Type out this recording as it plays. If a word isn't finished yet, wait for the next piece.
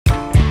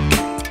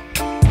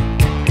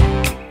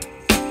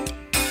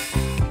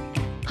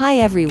Hi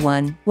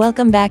everyone,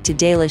 welcome back to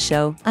Dayla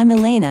Show. I'm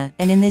Elena,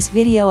 and in this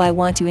video I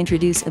want to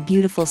introduce a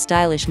beautiful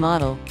stylish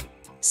model.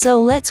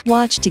 So let's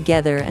watch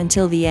together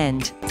until the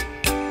end.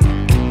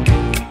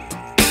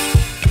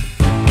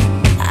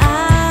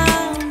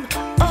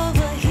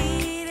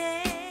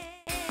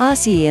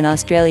 Aussiee, an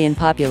Australian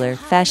popular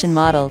fashion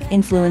model,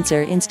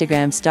 influencer,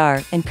 Instagram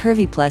star, and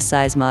curvy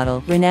plus-size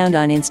model, renowned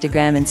on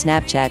Instagram and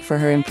Snapchat for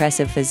her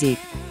impressive physique.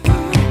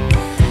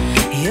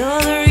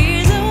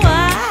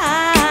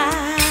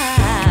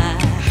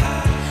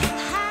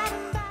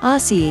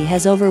 Aussiee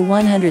has over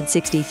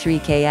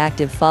 163k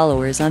active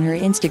followers on her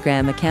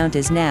Instagram account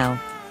as now.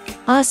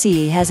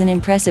 Aussiee has an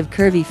impressive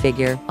curvy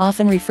figure,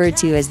 often referred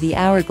to as the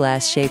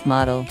hourglass-shaped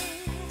model.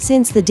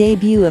 Since the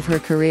debut of her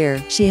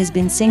career, she has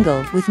been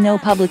single, with no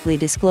publicly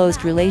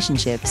disclosed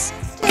relationships.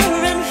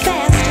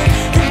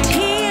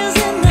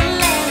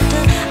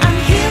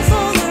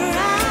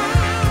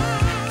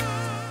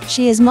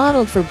 She has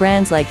modeled for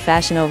brands like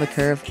Fashion Over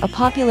Curve, a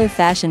popular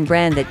fashion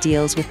brand that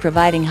deals with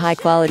providing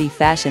high-quality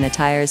fashion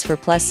attires for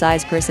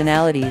plus-size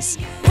personalities.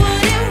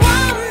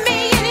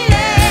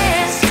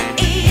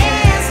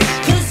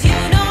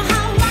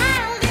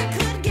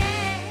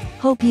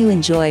 Hope you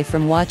enjoy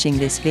from watching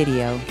this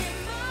video.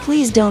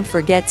 Please don't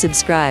forget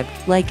subscribe,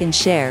 like and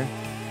share.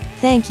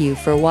 Thank you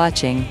for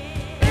watching.